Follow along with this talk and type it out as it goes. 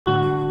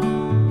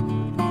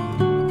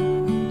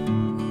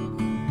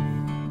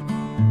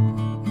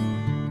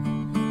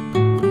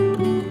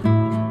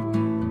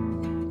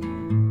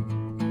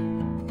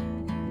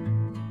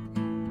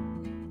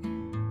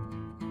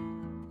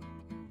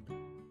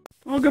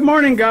Well, good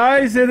morning,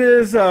 guys. It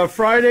is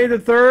Friday the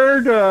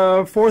 3rd,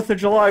 4th of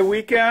July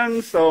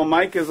weekend, so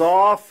Mike is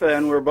off,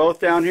 and we're both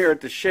down here at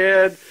the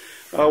shed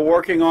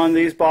working on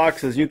these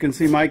boxes. You can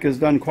see Mike has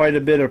done quite a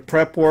bit of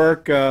prep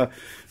work,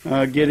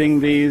 getting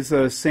these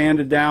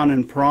sanded down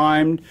and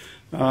primed.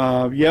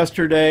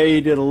 Yesterday,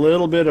 he did a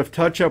little bit of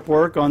touch-up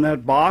work on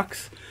that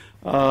box,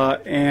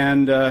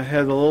 and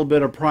has a little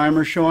bit of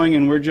primer showing,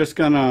 and we're just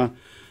going to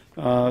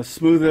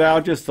smooth it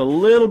out just a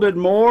little bit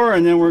more,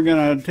 and then we're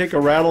going to take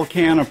a rattle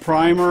can of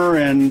primer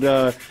and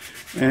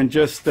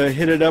just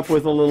hit it up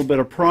with a little bit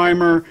of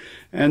primer,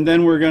 and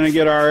then we're going to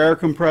get our air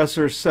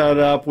compressor set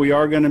up. We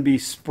are going to be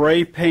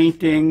spray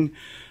painting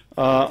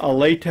a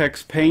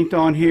latex paint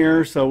on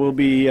here, so we'll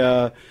be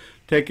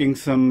taking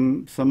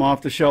some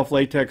off-the-shelf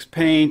latex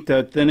paint,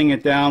 thinning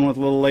it down with a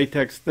little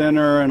latex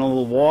thinner and a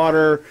little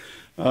water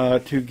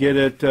to get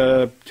it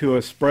to a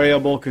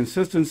sprayable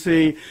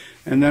consistency.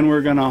 And then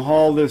we're going to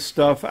haul this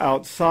stuff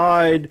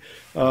outside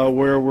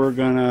where we're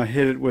going to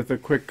hit it with a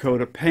quick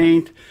coat of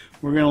paint.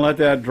 We're going to let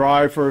that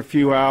dry for a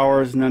few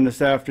hours, and then this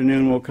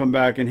afternoon we'll come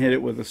back and hit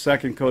it with a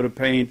second coat of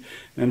paint,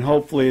 and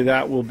hopefully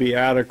that will be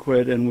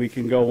adequate, and we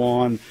can go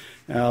on,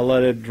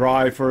 let it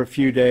dry for a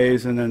few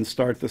days, and then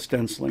start the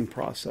stenciling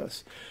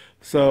process.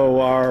 So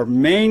our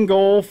main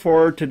goal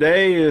for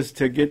today is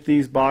to get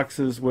these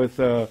boxes with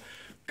a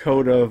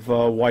coat of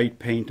white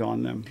paint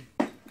on them.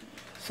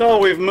 So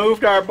we've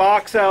moved our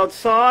box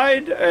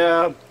outside,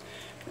 and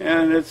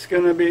it's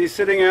going to be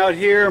sitting out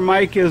here.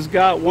 Mike has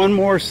got one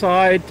more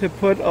side to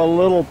put a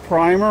little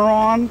primer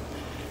on,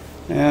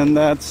 and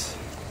that's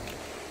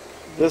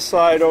this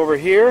side over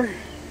here.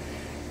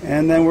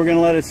 And then we're going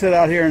to let it sit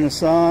out here in the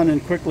sun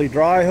and quickly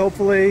dry,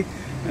 hopefully,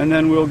 and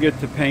then we'll get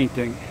to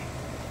painting.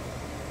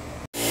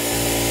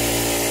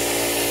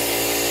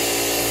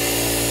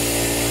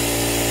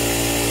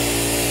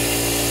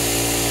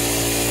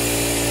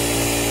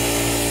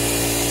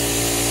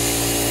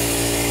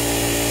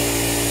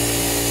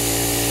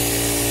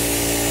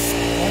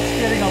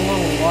 Getting a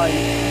little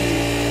light.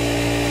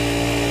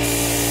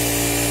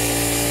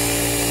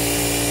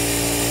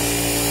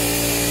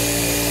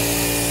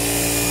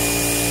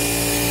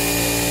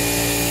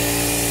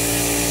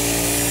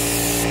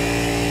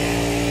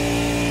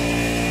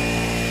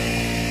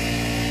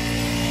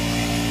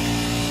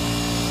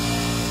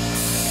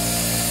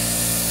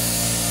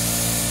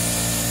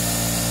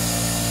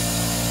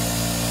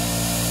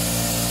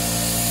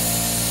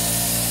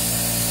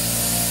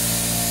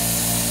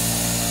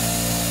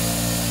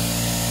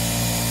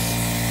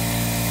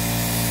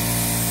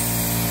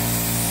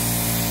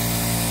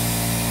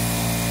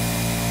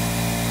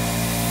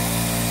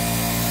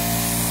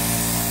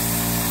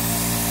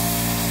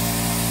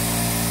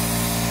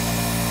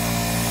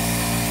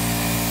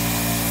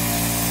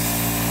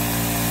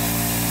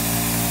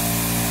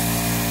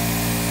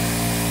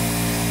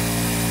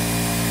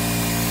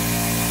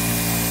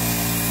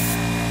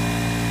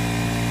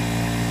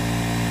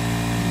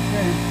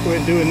 Go ahead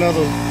and do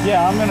another.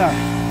 Yeah, I'm gonna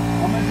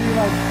do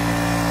like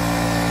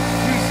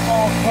 3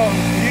 small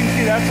coats. You can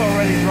see that's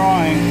already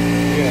drying.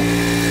 Yeah.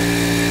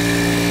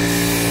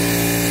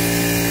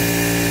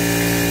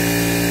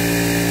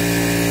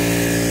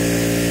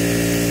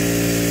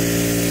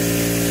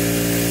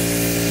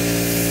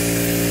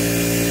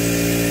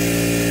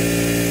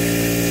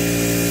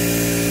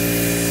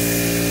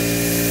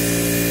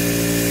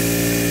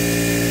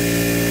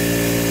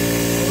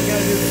 We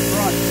gotta do the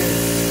front too.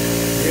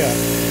 Yeah.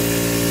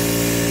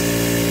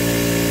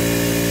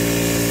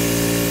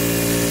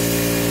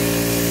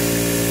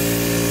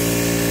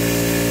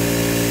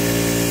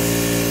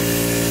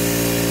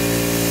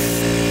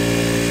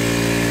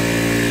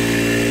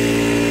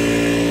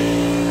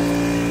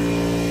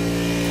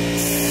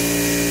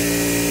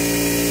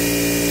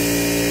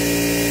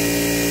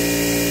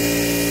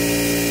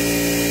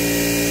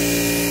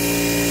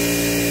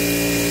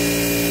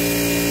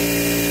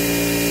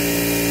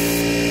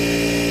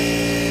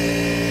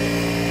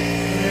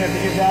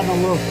 Get down a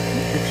little.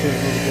 Picture a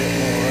little bit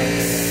more right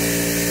there.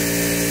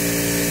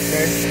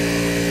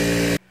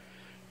 Okay.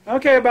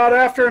 Okay, about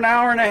after an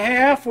hour and a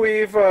half,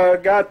 we've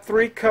got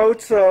 3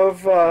 coats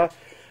of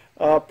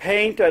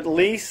paint at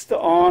least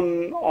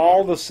on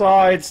all the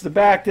sides. The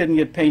back didn't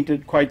get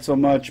painted quite so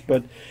much,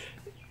 but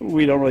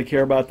we don't really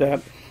care about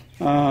that.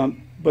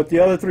 But the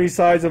other 3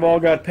 sides have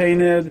all got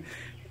painted,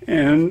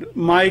 and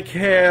Mike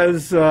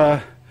has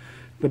the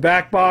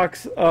back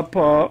box up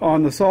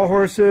on the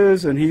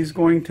sawhorses, and he's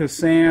going to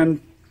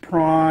sand,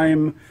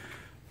 prime,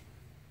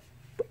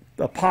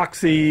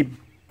 epoxy,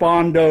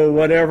 Bondo,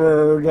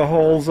 whatever, the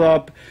holes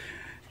up.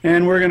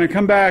 And we're going to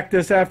come back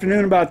this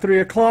afternoon about 3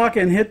 o'clock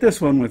and hit this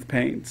one with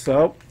paint.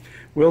 So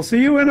we'll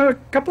see you in a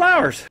couple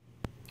hours.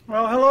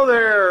 Well, hello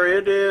there.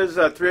 It is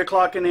 3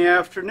 o'clock in the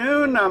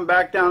afternoon. I'm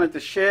back down at the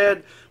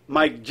shed.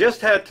 Mike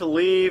just had to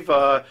leave.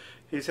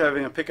 He's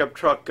having a pickup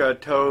truck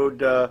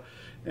towed,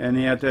 and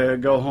he had to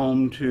go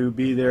home to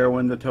be there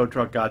when the tow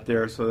truck got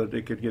there so that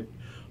it could get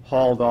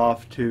hauled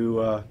off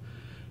to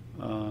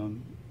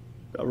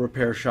a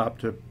repair shop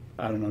to,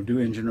 I don't know, do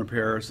engine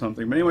repair or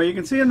something. But anyway, you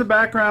can see in the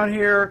background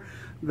here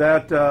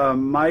that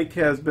Mike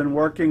has been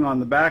working on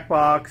the back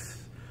box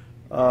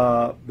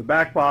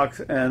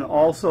and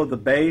also the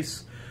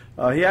base.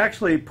 He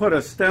actually put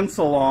a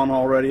stencil on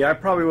already. I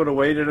probably would have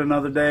waited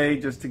another day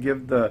just to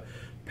give the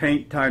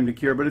paint time to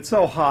cure, but it's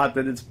so hot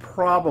that it's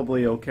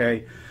probably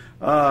okay.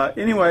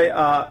 Anyway,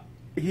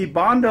 he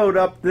bondoed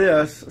up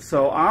this,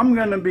 so I'm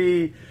going to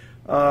be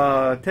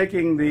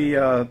taking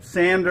the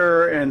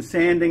sander and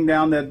sanding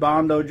down that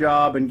bondo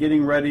job and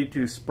getting ready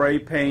to spray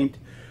paint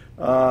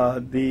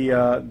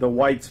the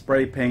white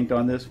spray paint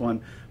on this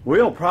one.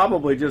 We'll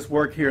probably just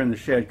work here in the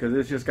shed because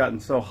it's just gotten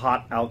so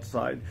hot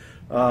outside.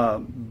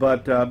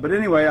 But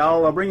anyway,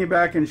 I'll bring you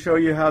back and show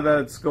you how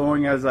that's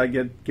going as I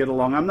get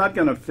along. I'm not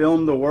going to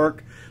film the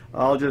work.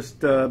 I'll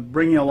just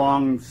bring you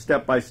along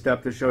step by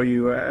step to show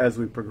you as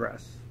we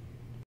progress.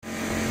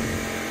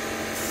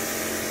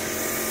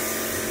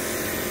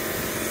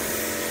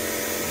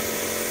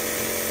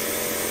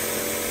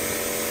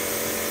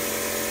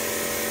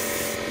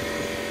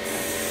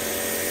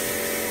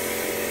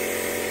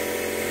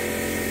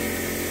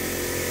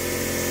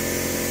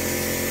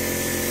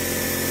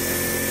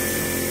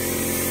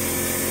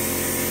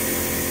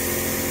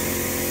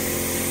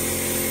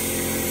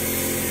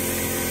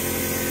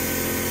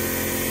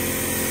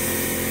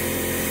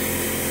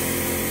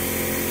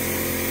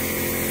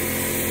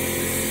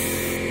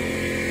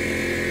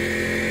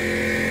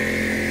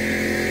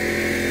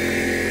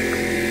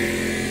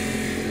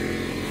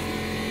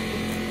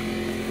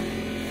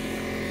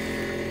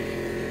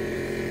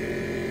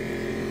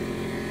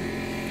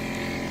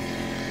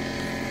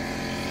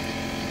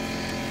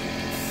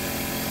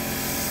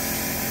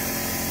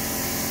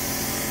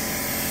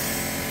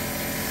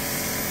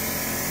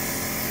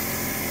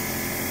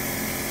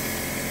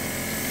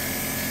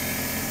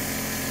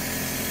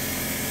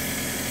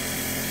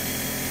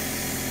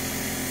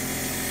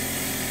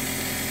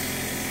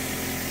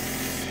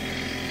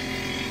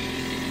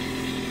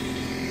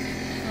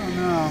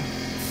 No.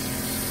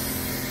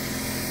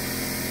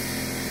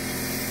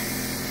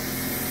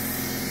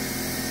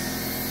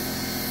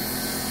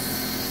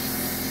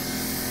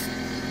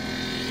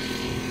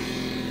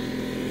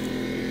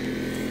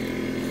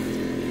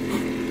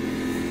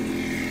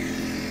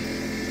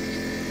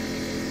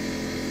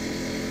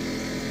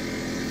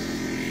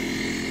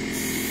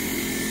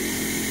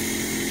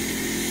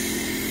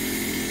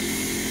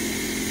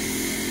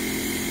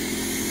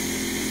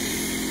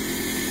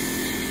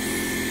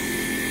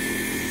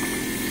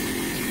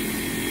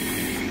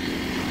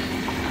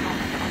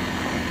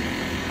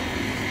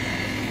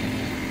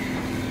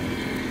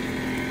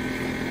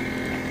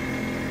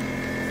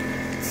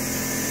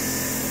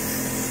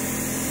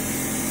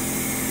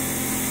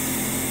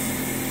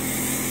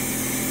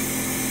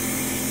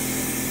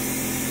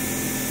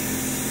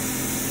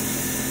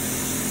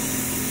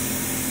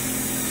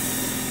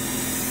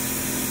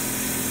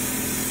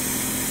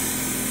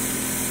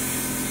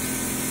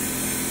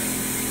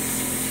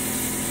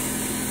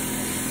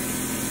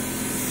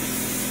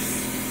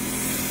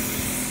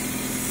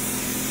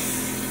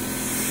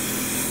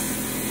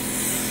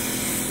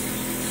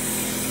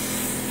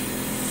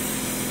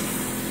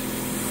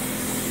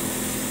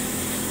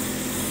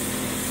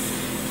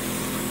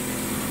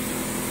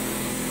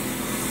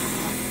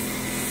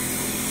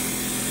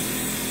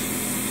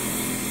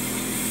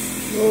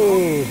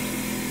 Oh,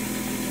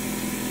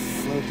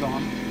 Lid's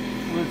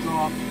on. Lid's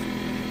off.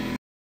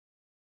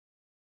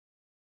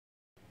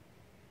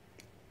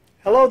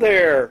 Hello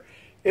there.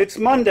 It's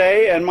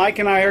Monday, and Mike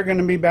and I are going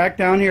to be back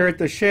down here at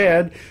the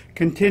shed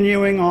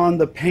continuing on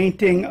the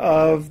painting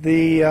of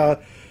the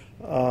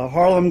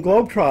Harlem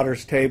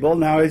Globetrotters table.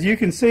 Now, as you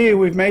can see,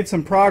 we've made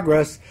some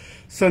progress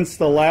since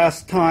the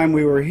last time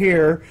we were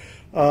here.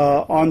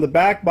 On the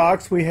back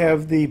box, we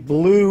have the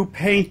blue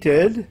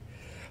painted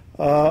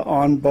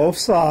on both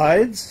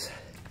sides.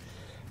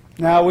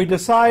 Now, we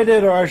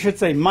decided, or I should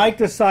say Mike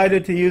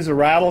decided, to use a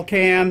rattle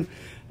can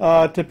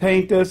to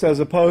paint this as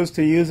opposed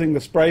to using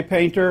the spray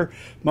painter,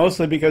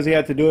 mostly because he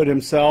had to do it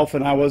himself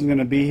and I wasn't going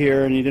to be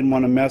here and he didn't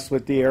want to mess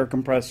with the air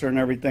compressor and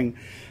everything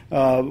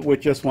with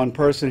just one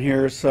person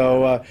here.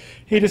 So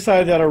he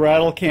decided that a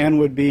rattle can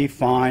would be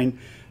fine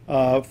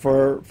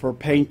for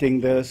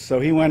painting this. So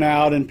he went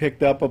out and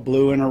picked up a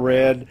blue and a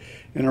red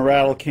in a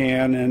rattle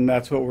can, and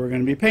that's what we're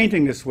going to be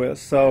painting this with.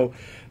 So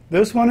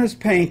this one is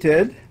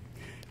painted,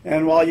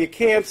 and while you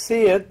can't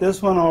see it, this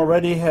one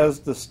already has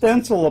the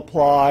stencil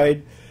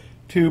applied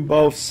to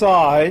both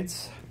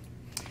sides.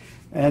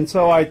 And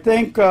so I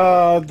think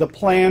the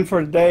plan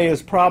for today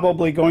is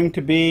probably going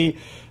to be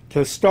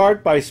to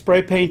start by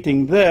spray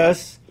painting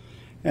this,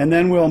 and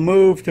then we'll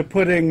move to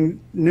putting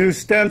new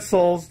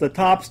stencils, the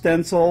top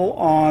stencil,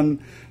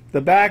 on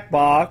the back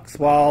box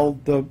while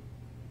the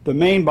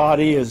main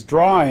body is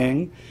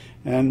drying,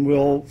 and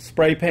we'll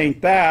spray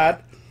paint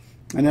that,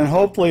 and then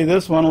hopefully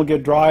this one will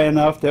get dry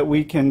enough that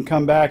we can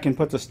come back and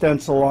put the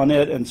stencil on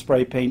it and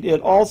spray paint it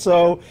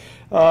also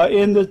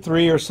in the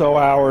 3 or so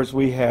hours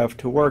we have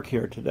to work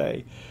here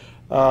today.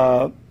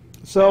 So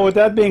with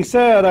that being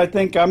said, I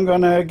think I'm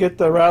going to get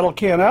the rattle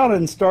can out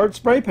and start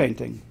spray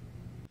painting.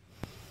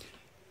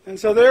 And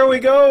so there we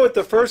go with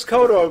the first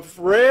coat of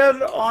red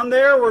on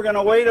there. We're going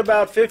to wait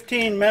about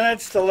 15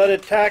 minutes to let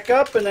it tack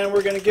up, and then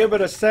we're going to give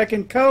it a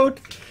second coat.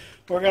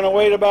 We're going to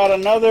wait about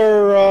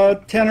another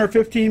 10 or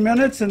 15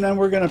 minutes, and then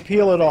we're going to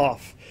peel it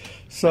off.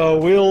 So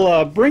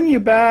we'll bring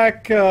you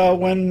back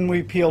when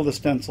we peel the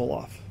stencil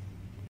off.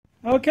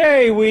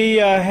 Okay, we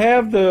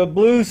have the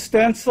blue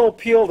stencil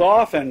peeled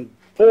off, and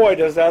boy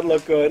does that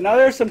look good. Now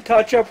there's some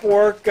touch-up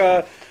work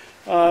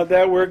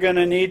that we're going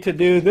to need to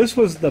do. This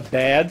was the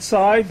bad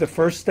side, the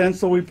first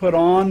stencil we put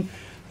on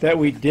that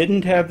we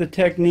didn't have the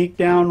technique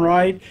down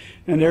right,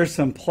 and there's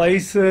some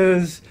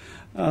places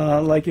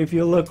like if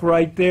you look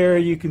right there,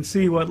 you can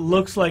see what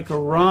looks like a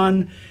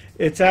run.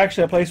 It's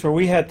actually a place where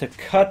we had to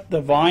cut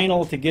the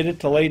vinyl to get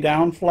it to lay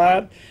down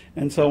flat,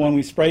 and so when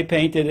we spray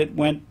painted it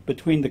went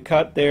between the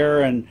cut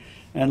there and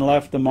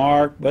left the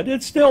mark, but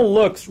it still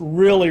looks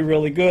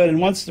really good,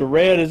 and once the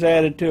red is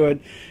added to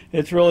it,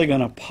 it's really going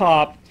to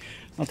pop.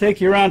 I'll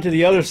take you around to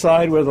the other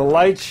side where the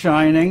light's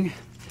shining.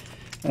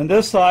 And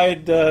this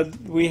side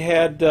we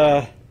had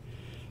the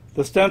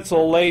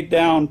stencil laid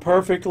down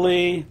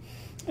perfectly,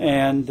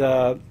 and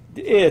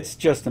it's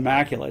just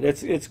immaculate.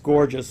 It's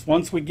gorgeous.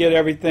 Once we get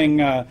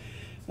everything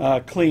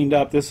cleaned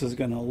up, this is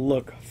going to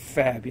look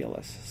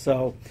fabulous.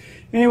 So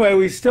anyway,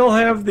 we still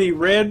have the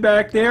red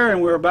back there,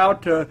 and we're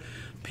about to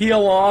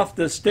peel off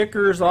the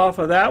stickers off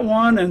of that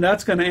one, and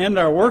that's going to end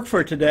our work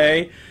for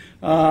today.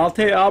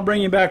 I'll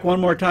bring you back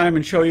one more time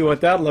and show you what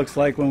that looks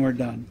like when we're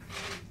done.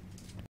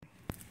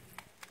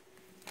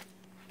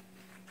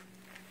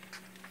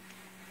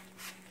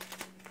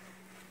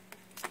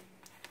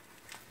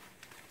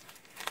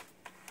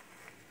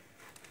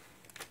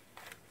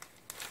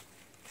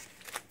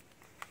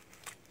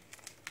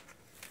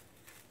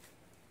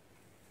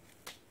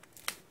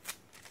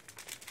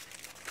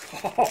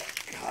 Oh,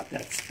 God,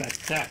 that's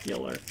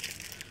spectacular.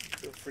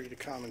 Feel free to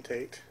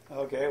commentate.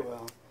 Okay,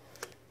 well,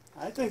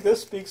 I think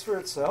this speaks for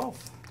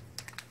itself.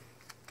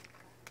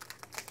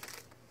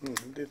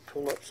 Did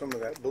pull up some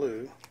of that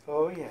blue.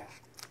 Oh, yeah.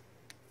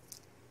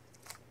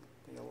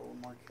 Be a little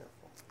more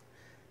careful.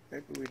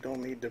 Maybe we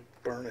don't need to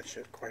burnish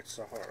it quite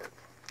so hard.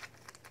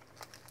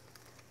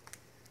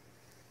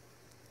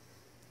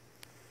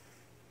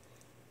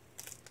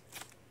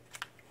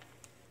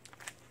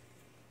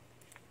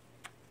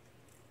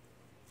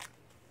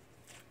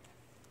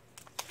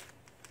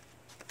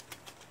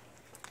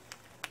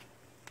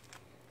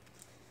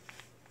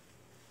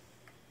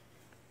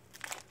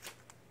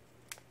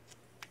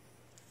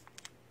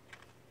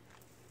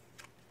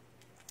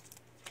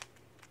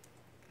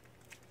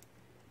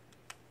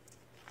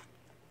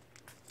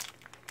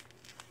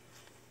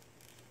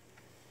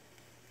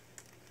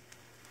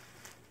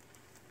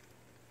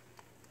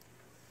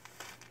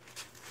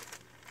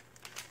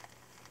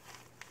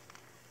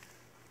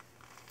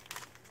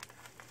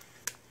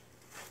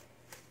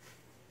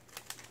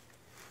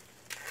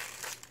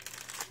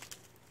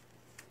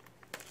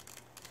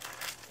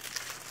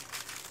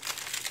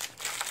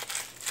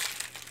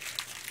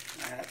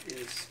 That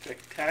is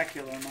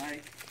spectacular,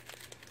 Mike.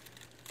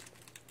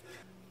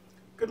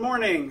 Good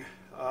morning.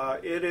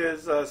 It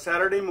is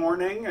Saturday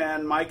morning,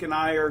 and Mike and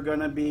I are going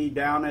to be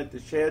down at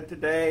the shed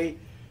today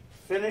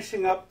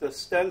finishing up the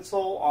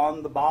stencil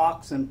on the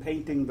box and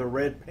painting the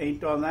red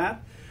paint on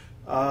that.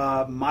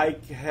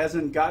 Mike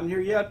hasn't gotten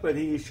here yet, but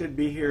he should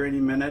be here any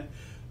minute.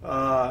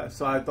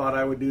 So I thought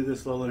I would do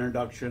this little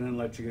introduction and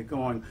let you get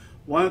going.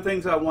 One of the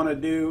things I want to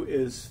do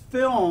is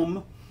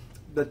film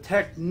the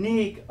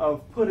technique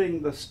of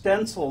putting the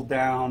stencil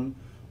down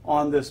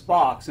on this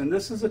box. And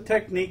this is a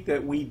technique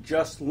that we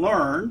just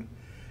learned,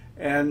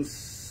 and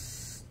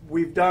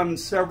we've done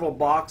several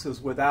boxes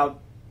without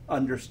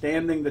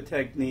understanding the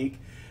technique,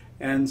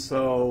 and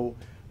so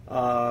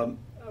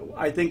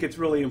I think it's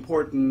really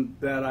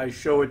important that I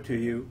show it to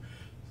you.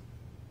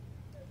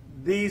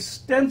 These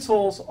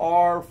stencils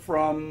are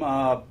from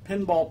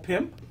Pinball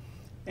Pimp,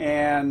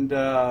 and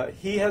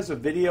he has a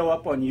video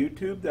up on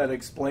YouTube that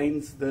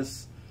explains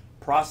this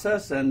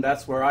process, and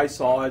that's where I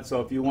saw it.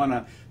 So if you want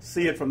to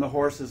see it from the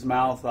horse's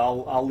mouth,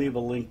 I'll leave a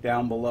link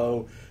down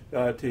below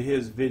to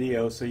his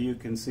video so you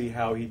can see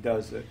how he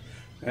does it.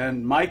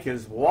 And Mike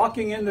is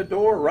walking in the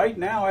door right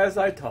now as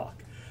I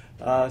talk.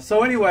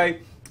 So anyway,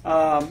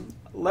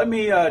 let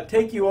me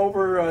take you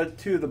over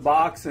to the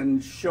box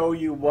and show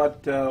you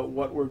what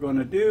we're going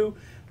to do,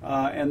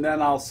 and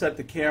then I'll set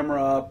the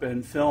camera up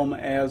and film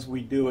as we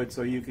do it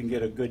so you can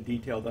get a good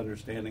detailed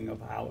understanding of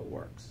how it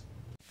works.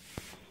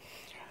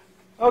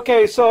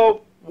 Okay,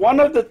 so one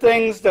of the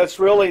things that's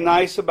really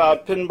nice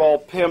about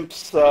Pinball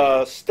Pimp's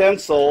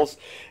stencils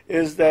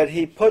is that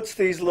he puts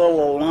these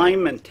little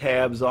alignment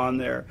tabs on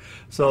there.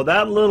 So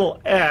that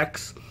little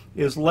X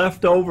is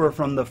left over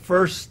from the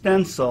first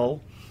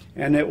stencil,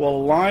 and it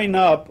will line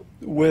up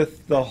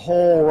with the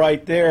hole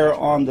right there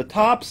on the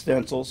top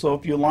stencil. So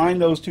if you line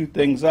those two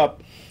things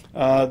up,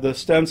 the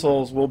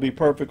stencils will be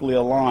perfectly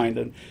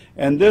aligned.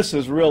 And this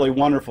is really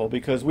wonderful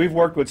because we've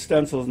worked with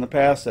stencils in the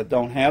past that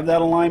don't have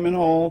that alignment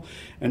hole,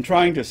 and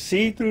trying to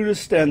see through the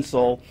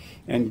stencil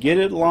and get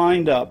it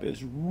lined up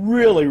is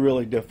really,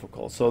 really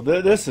difficult. So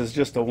this is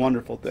just a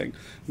wonderful thing.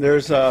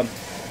 There's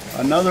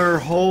another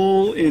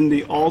hole in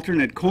the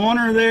alternate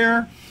corner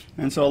there,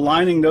 and so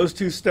lining those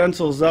two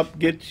stencils up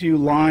gets you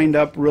lined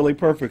up really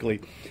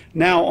perfectly.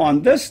 Now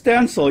on this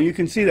stencil, you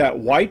can see that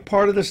white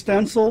part of the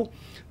stencil.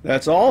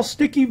 That's all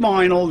sticky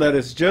vinyl that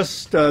is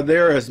just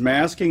there as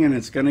masking, and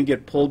it's going to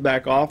get pulled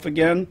back off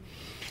again.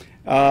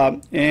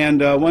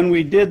 When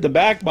we did the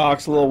back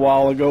box a little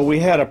while ago, we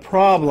had a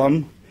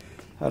problem.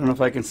 I don't know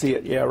if I can see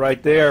it. Yeah,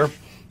 right there,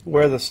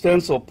 where the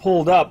stencil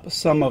pulled up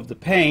some of the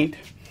paint.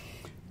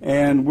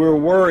 And we're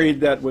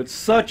worried that with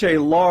such a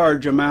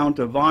large amount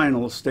of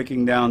vinyl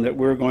sticking down that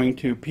we're going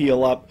to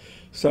peel up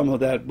some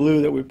of that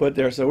blue that we put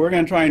there. So we're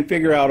going to try and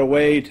figure out a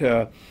way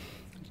to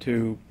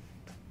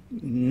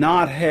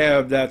not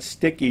have that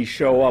sticky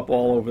show up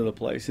all over the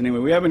place. Anyway,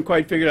 we haven't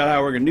quite figured out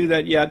how we're going to do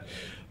that yet,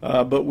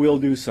 but we'll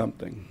do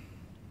something.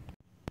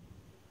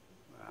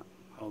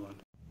 Hold on.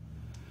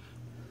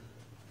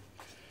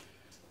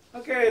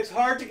 Okay, it's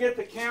hard to get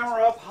the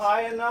camera up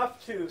high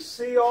enough to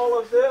see all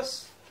of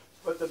this,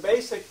 but the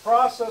basic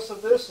process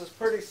of this is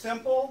pretty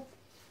simple.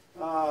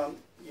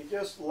 You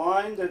just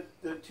line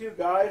the two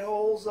guide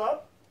holes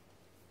up,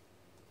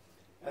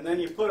 and then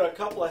you put a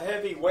couple of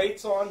heavy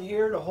weights on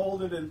here to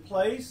hold it in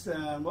place.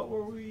 And what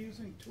were we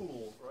using?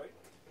 Tools, right?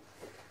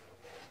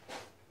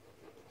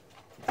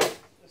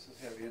 This is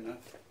heavy enough.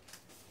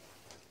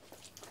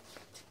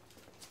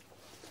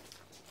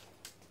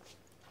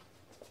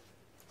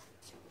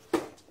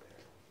 There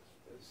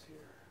it is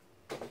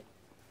here.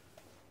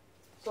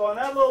 So on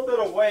that little bit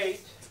of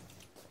weight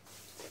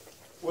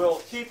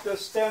will keep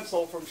this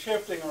stencil from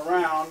shifting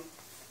around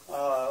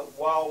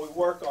while we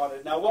work on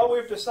it. Now what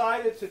we've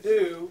decided to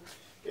do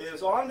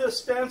is on this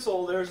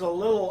stencil there's a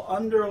little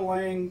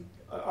underlying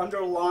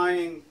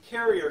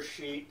carrier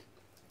sheet,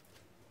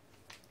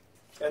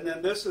 and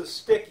then this is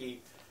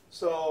sticky.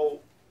 So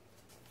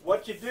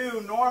what you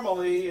do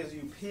normally is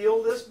you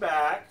peel this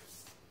back,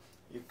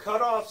 you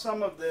cut off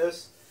some of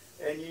this,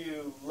 and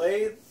you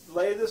lay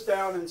this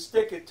down and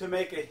stick it to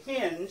make a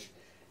hinge,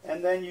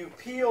 and then you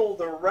peel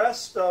the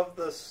rest of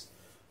the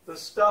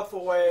stuff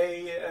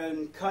away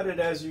and cut it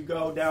as you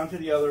go down to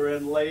the other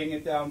end, laying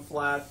it down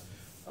flat.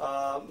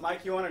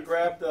 Mike, you want to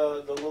grab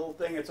the little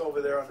thing that's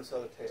over there on this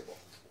other table,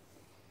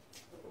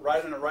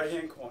 right in the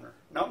right-hand corner.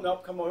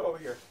 Nope, come over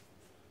here.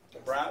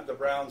 The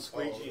brown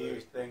squeegee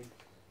thing.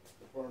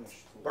 The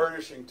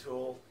burnishing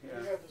tool. Yeah.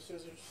 Do you have the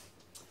scissors?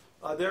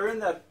 They're in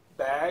that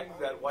bag,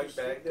 that white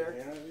bag there.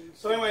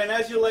 So anyway, and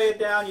as you lay it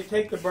down, you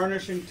take the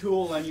burnishing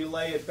tool and you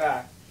lay it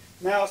back.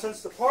 Now,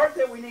 since the part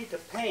that we need to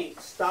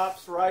paint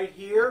stops right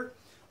here,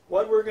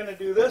 what we're going to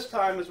do this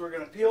time is we're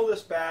going to peel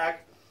this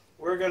back.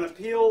 We're going to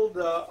peel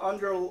the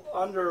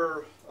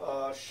under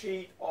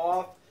sheet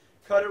off,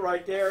 cut it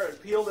right there,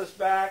 and peel this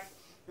back.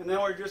 And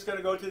then we're just going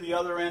to go to the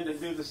other end and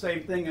do the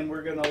same thing, and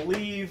we're going to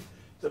leave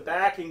the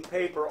backing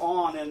paper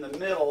on in the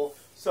middle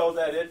so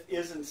that it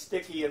isn't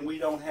sticky and we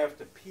don't have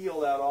to peel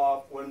that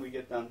off when we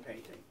get done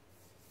painting.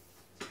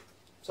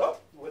 So,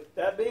 with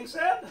that being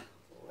said,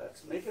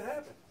 let's make it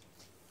happen.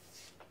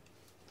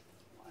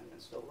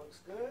 Alignment still looks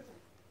good.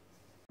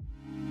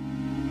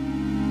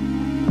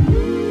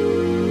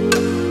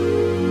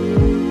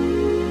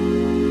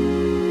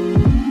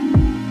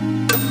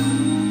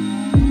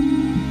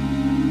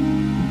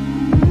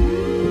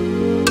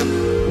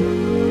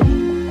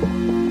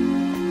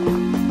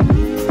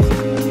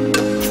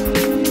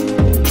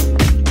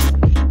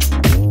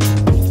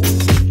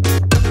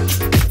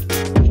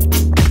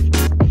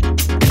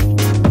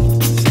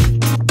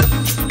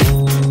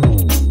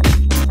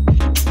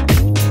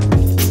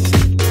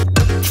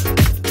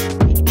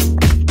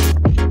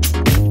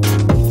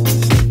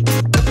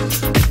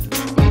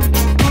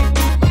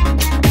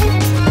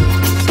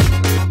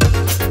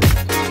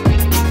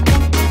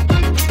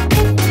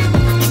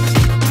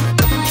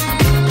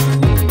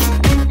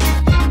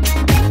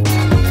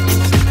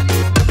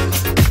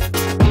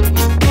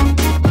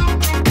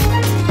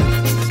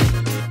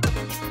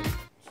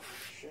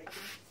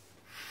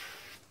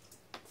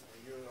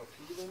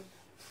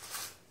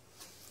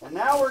 And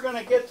now we're going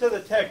to get to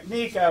the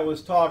technique I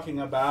was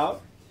talking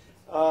about.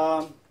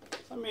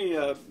 Let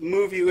me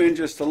move you in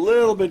just a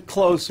little bit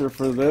closer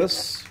for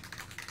this.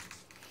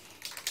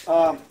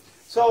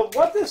 So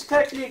what this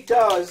technique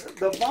does,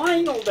 the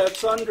vinyl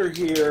that's under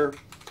here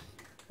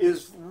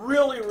is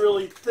really,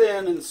 really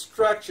thin and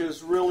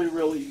stretches really,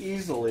 really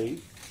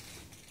easily.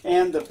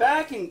 And the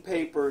backing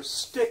paper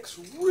sticks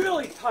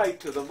really tight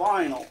to the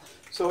vinyl.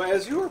 So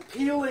as you're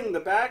peeling the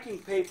backing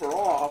paper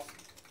off,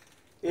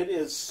 it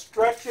is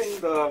stretching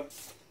the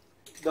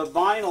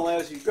vinyl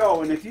as you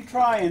go. And if you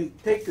try and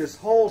take this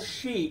whole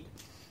sheet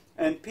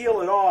and peel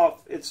it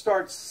off, it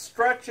starts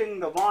stretching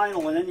the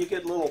vinyl, and then you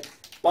get little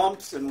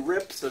bumps and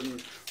rips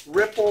and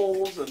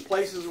ripples and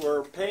places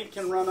where paint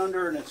can run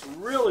under, and it's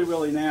really,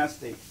 really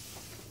nasty.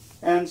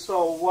 And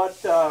so what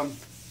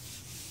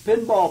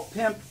Pinball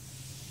Pimp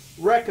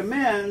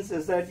recommends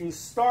is that you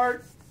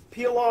start,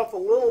 peel off a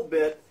little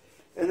bit,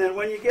 and then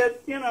when you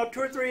get, 2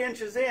 or 3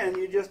 inches in,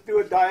 you just do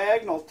a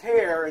diagonal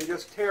tear and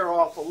just tear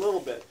off a little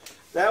bit.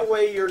 That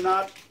way you're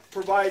not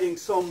providing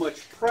so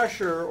much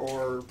pressure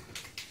or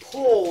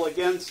pull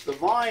against the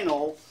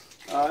vinyl,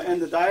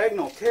 and the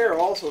diagonal tear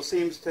also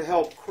seems to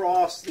help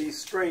cross these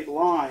straight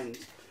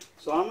lines.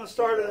 So I'm going to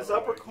start in this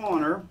upper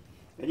corner,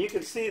 and you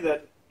can see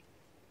that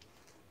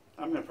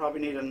I'm going to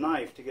probably need a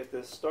knife to get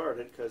this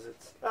started because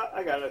it's,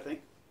 I got it, I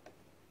think.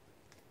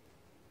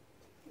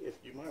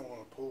 You might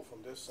want to pull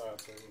from this side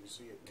so you can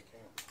see it in the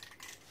camera.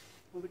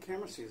 Well, the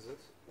camera sees this.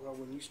 Well,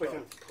 when you start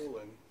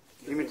pulling...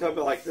 You mean talk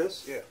about like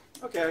this? Yeah.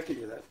 Okay, I can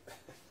do that.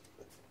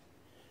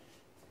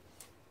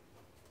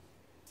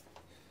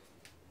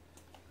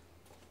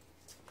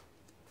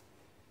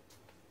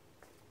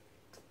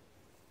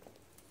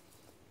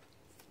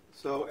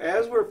 So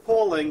as we're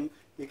pulling,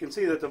 you can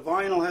see that the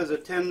vinyl has a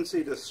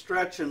tendency to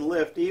stretch and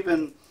lift.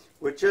 Even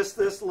with just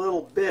this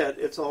little bit,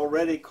 it's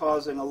already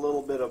causing a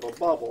little bit of a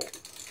bubble.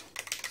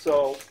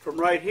 So from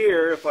right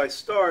here, if I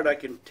start, I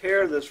can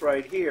tear this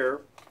right here.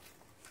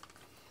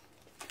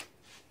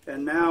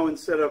 And now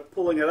instead of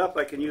pulling it up,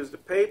 I can use the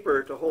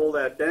paper to hold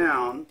that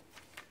down.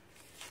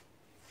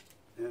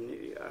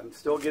 And I'm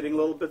still getting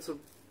little bits of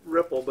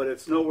ripple, but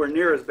it's nowhere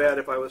near as bad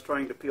if I was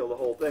trying to peel the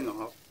whole thing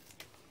off.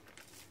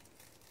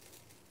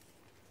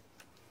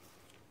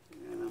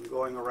 And I'm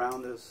going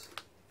around this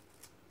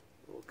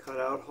little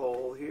cutout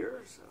hole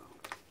here, so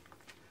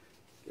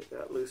get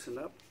that loosened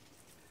up.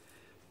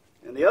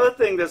 And the other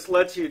thing this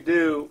lets you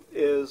do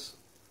is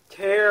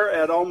tear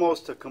at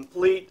almost a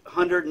complete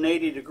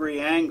 180-degree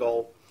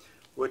angle,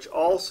 which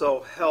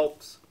also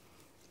helps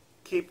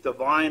keep the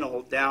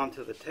vinyl down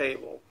to the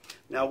table.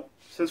 Now,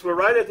 since we're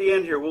right at the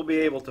end here, we'll be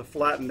able to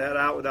flatten that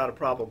out without a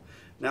problem.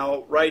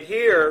 Now, right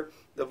here,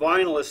 the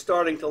vinyl is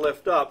starting to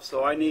lift up,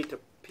 so I need to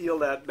peel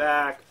that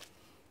back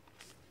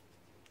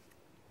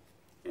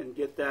and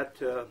get that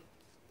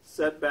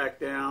set back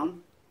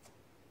down.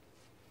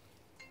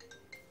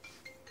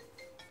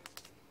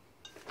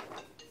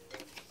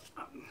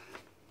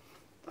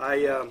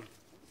 I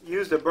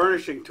used a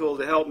burnishing tool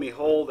to help me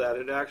hold that.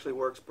 It actually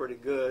works pretty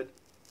good.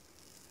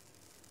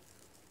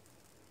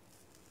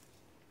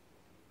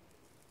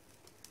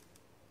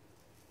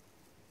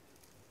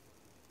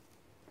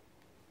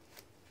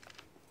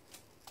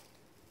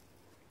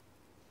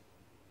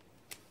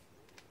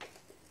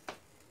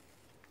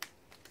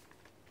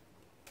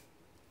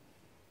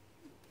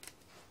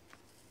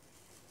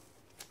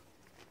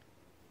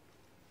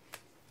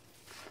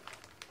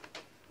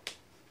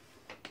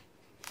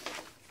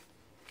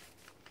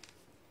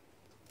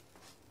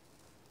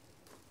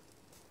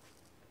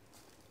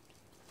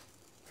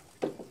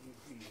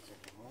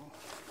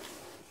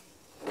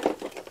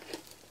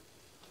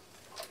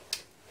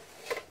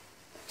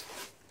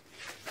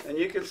 And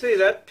you can see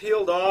that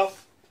peeled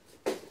off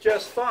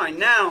just fine.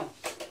 Now,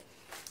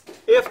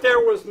 if there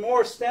was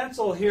more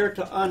stencil here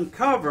to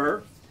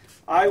uncover,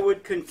 I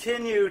would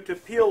continue to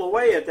peel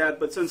away at that,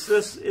 but since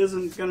this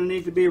isn't going to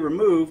need to be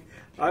removed,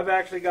 I've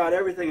actually got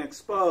everything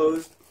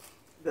exposed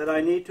that I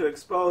need to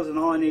expose, and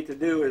all I need to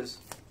do is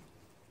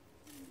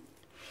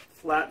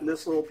flatten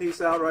this little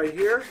piece out right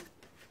here.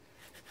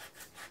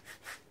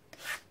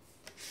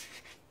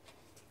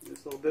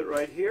 This little bit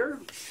right here.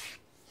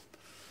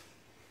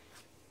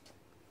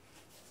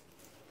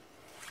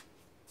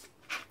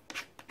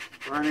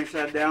 Burnish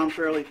that down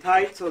fairly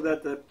tight so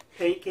that the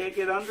paint can't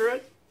get under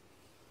it.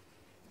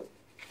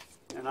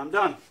 And I'm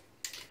done.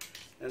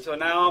 And so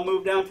now I'll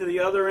move down to the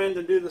other end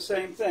and do the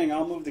same thing.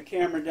 I'll move the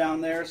camera down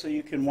there so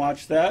you can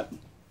watch that.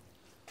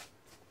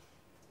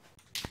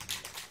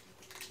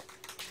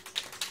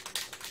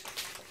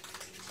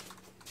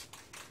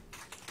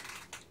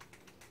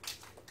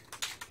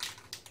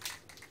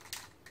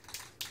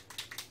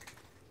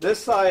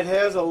 This side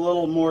has a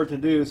little more to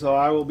do, so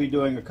I will be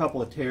doing a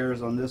couple of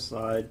tears on this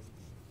side.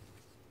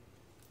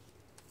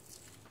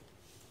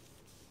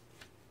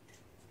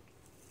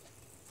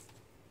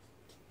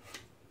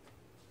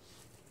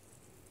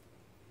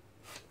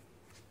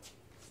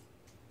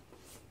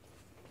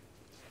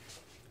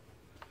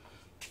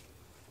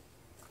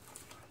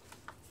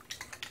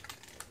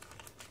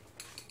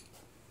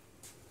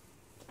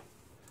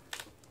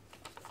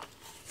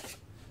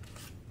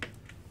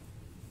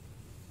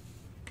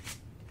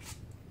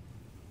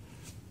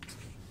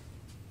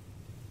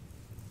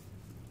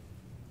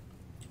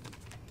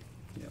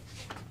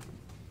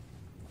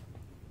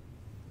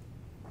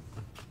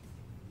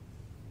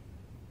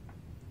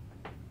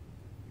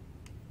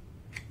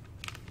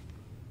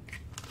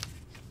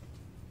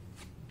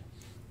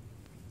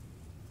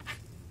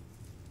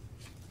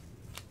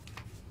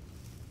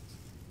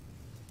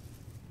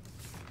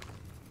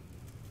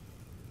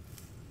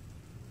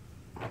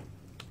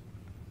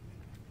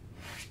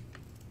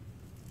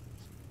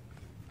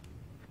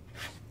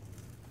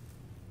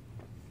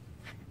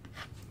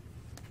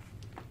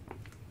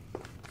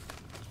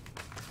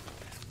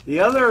 The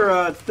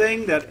other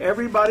thing that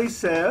everybody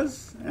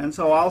says, and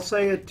so I'll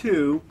say it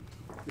too,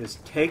 is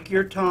take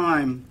your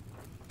time.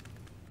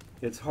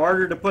 It's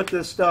harder to put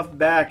this stuff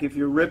back if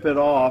you rip it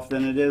off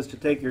than it is to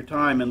take your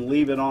time and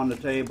leave it on the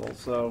table.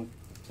 So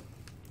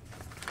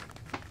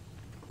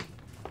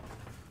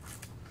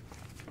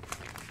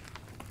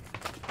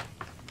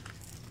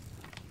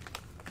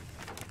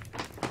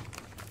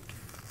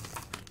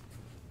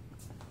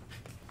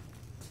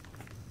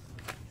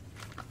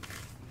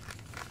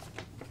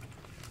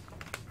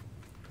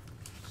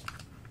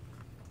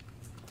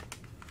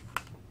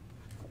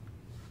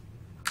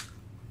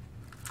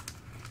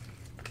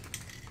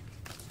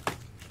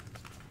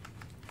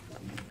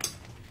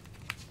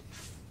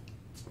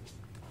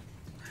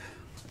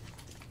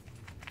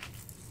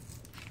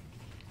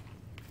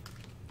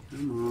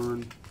come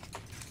on.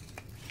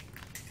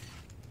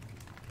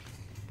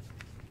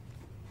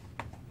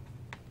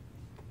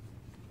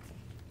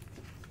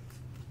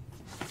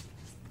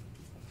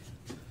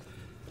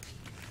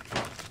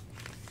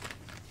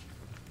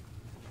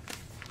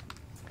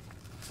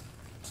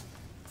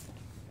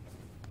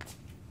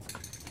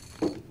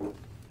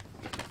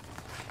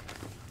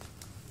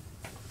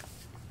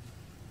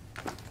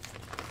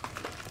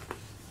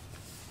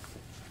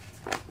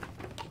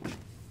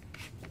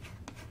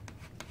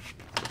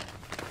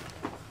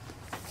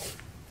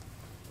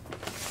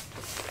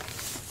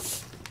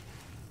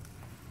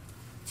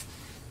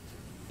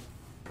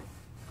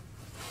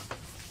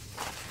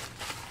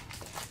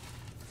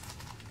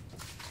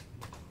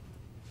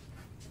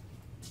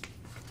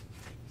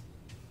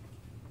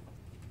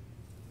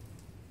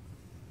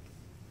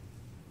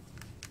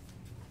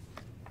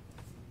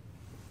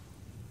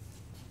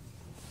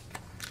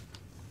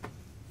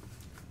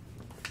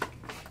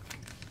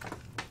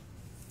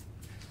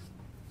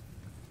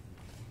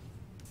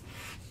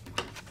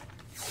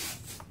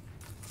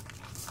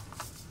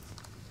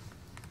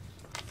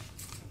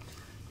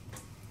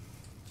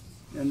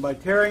 And by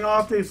tearing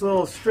off these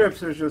little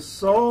strips, there's just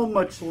so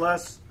much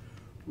less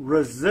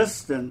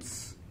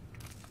resistance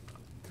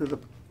to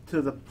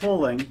the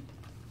pulling.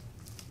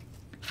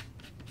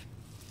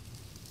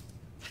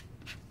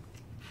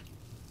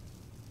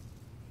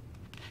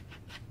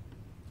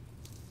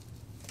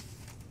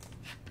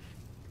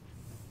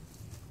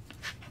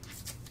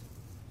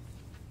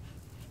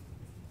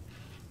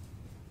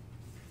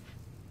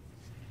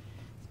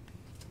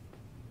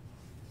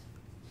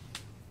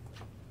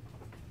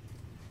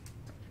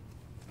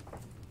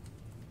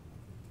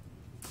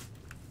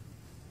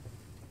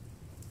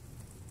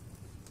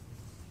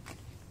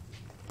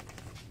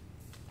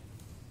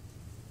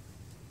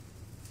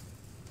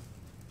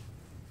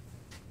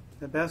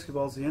 That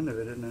basketball's the end of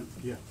it, isn't it?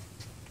 Yeah.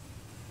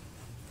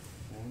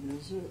 That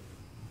is it.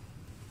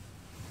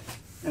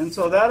 And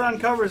so that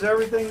uncovers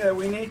everything that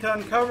we need to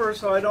uncover,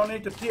 so I don't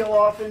need to peel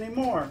off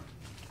anymore.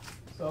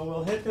 So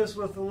we'll hit this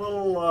with a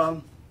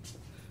little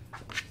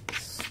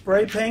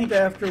spray paint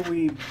after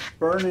we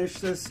burnish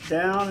this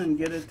down and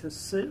get it to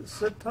sit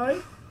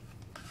tight.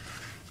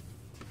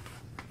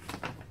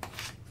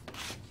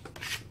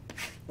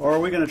 Or are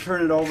we going to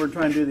turn it over and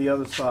try and do the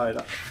other side?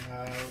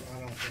 I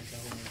don't think I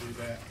want to do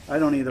that. I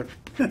don't either.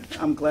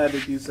 I'm glad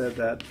that you said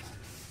that.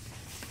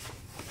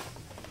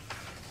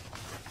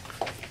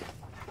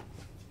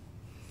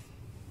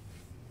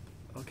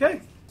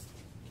 Okay.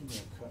 Give me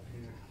a cut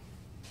here.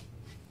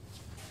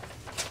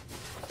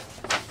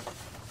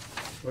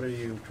 What are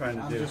you trying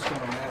to I'm do? just going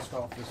to mask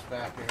off this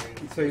back area.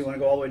 So you want to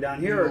go all the way down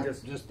here, or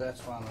just? Just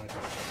that's fine right there.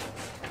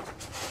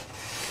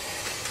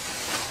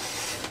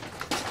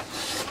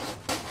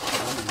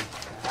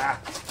 Ah.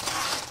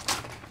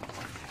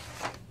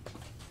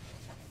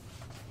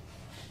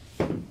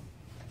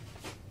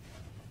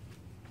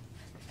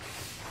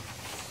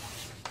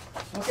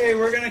 Okay,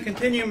 we're going to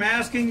continue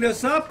masking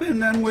this up,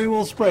 and then we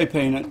will spray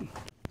paint it.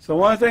 So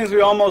one of the things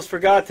we almost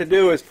forgot to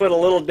do is put a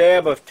little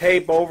dab of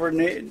tape over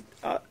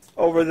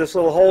this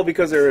little hole,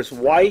 because there is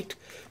white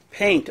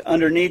paint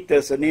underneath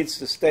this. It needs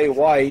to stay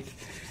white,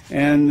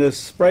 and the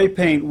spray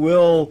paint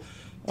will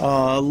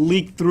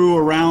leak through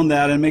around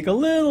that and make a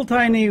little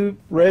tiny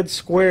red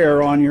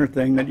square on your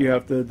thing that you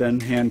have to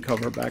then hand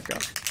cover back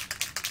up.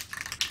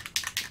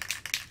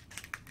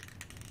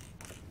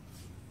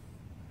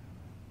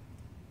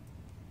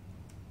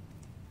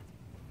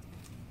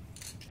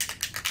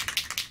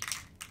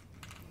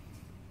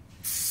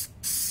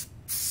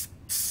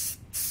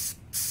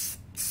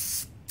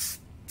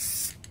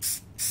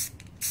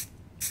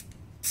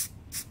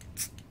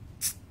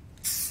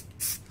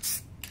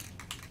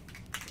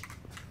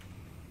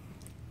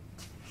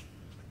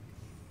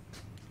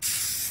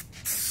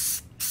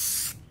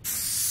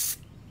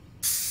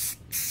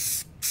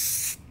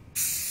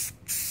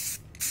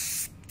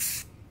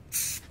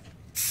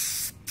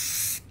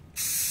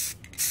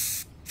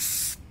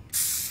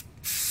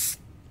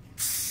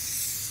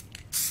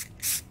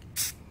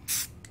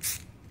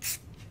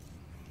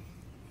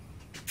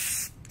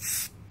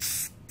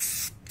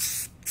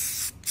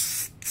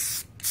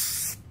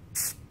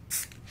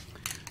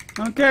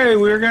 Okay,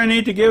 we're going to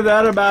need to give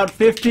that about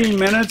 15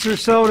 minutes or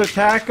so to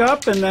tack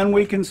up, and then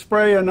we can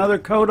spray another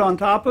coat on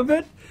top of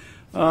it.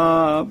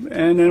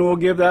 and then we'll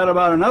give that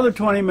about another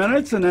 20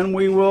 minutes, and then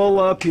we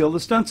will peel the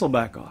stencil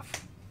back off.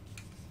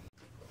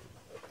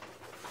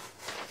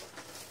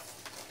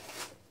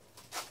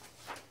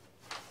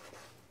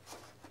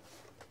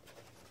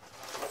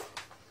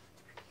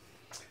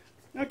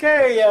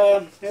 Okay,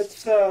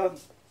 it's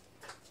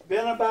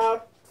been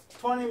about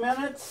 20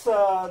 minutes.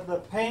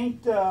 The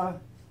paint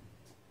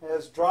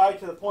has dried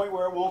to the point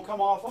where it won't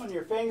come off on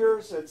your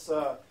fingers. It's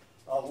a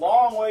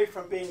long way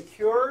from being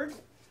cured,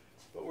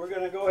 but we're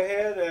going to go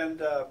ahead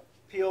and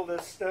peel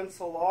this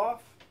stencil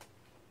off.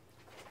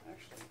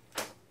 Actually,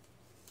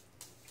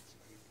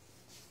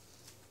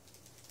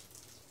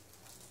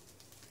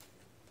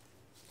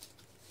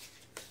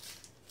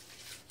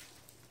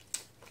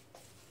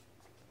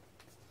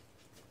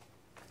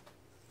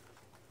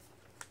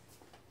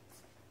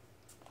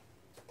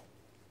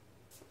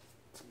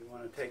 you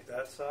want to take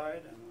that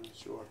side? And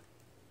Sure.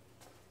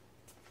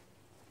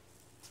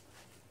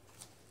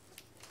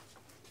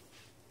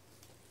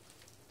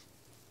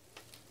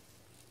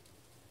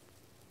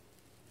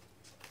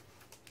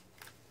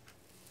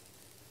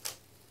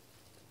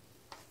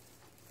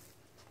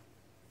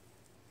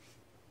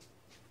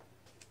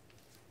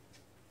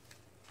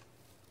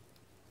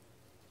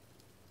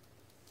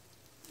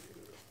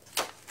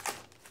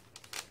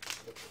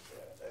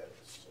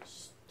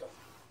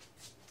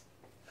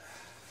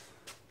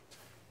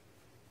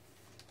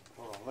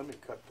 Let me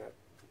cut that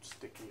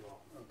sticky off.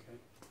 Okay.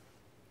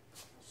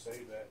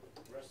 Save that,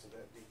 the rest of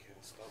that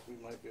decal stuff. We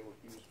might be able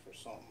to use it for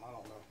something. I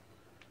don't know.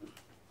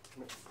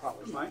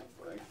 Probably Might.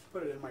 I can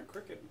put it in my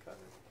Cricut and cut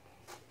it.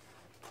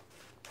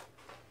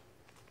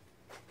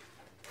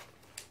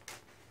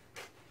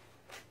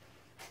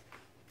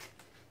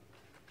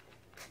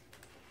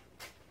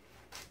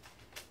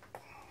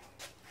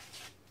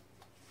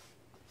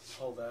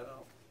 Hold that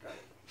up. Got it.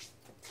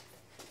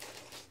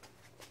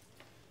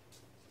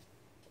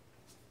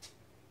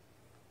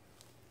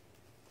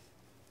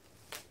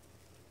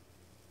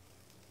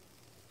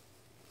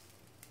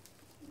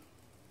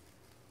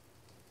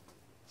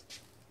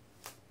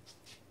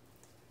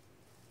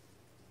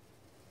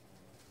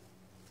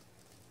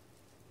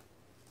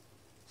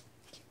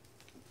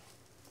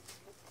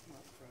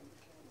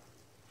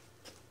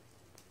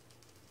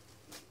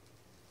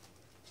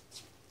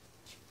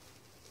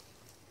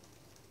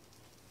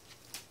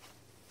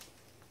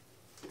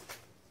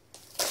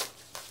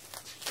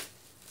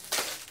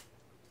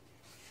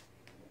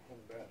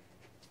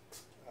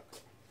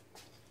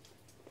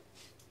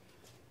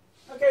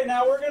 Okay,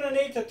 now we're going to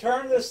need to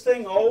turn this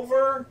thing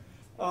over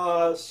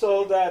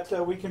so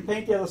that we can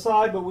paint the other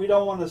side, but we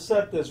don't want to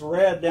set this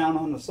red down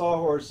on the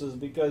sawhorses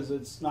because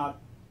it's not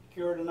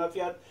cured enough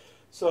yet.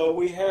 So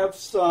we have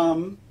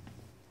some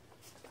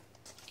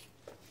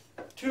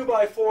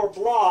 2x4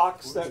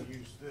 blocks we're going to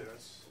use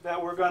this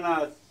that we're going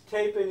to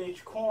tape in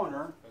each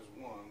corner.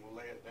 as one. We'll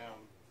lay it down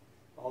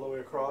All the way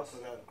across?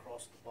 Put that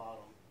across the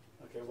bottom.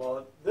 Okay,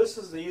 well, this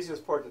is the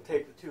easiest part to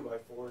tape the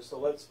 2x4, so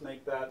let's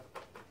make that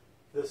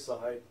this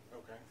side.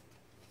 Okay.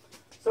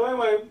 So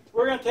anyway,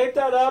 we're going to tape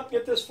that up,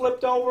 get this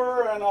flipped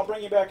over, and I'll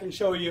bring you back and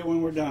show you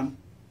when we're done.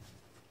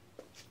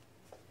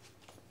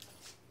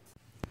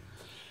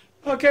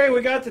 Okay,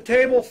 we got the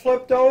table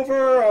flipped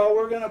over.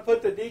 We're going to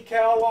put the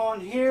decal on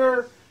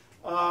here.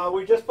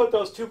 We just put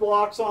those 2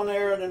 blocks on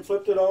there and then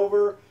flipped it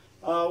over.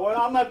 Well,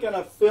 I'm not going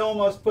to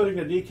film us putting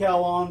the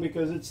decal on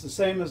because it's the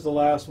same as the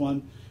last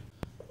one.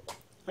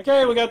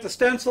 Okay, we got the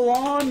stencil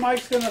on.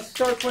 Mike's going to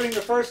start putting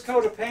the first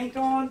coat of paint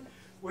on.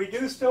 We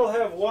do still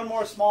have one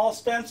more small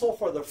stencil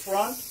for the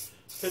front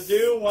to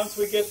do once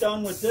we get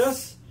done with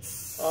this.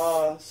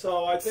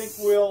 So I think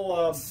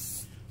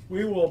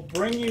we will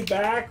bring you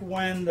back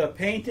when the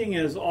painting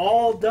is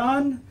all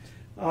done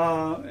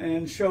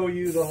and show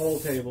you the whole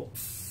table.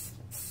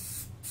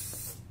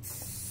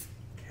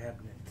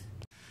 Cabinet.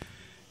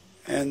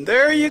 And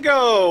there you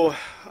go.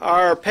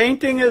 Our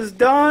painting is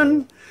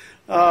done.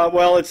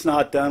 Well, it's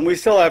not done. We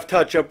still have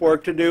touch-up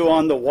work to do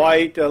on the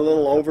white,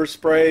 little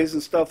oversprays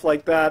and stuff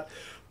like that.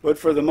 But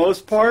for the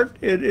most part,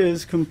 it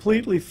is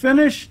completely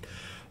finished.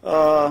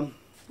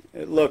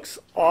 It looks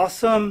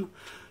awesome.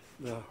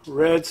 The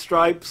red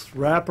stripes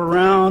wrap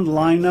around,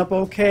 line up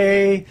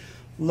okay.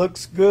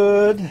 Looks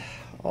good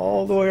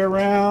all the way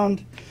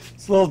around.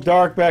 It's a little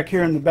dark back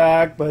here in the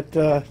back, but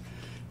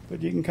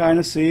you can kind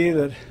of see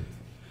that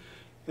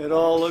it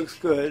all looks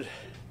good.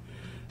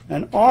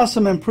 An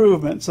awesome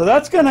improvement. So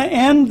that's going to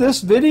end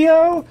this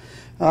video.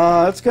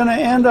 It's going to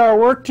end our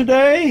work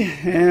today,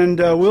 and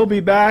we'll be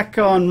back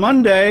on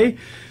Monday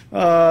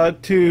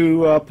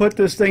to put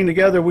this thing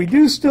together. We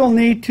do still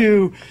need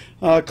to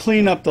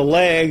clean up the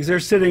legs. They're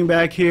sitting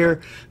back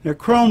here. They're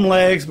chrome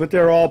legs, but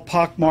they're all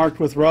pockmarked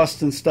with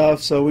rust and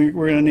stuff, so we're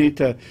going to need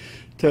to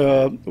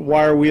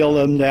wire wheel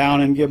them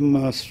down and give them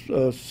a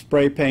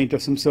spray paint or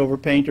some silver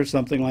paint or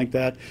something like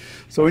that.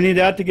 So we need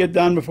that to get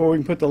done before we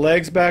can put the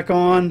legs back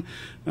on,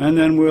 and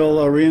then we'll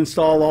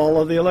reinstall all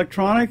of the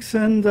electronics,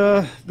 and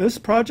this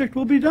project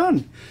will be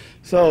done.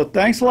 So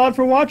thanks a lot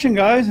for watching,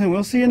 guys, and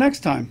we'll see you next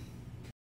time.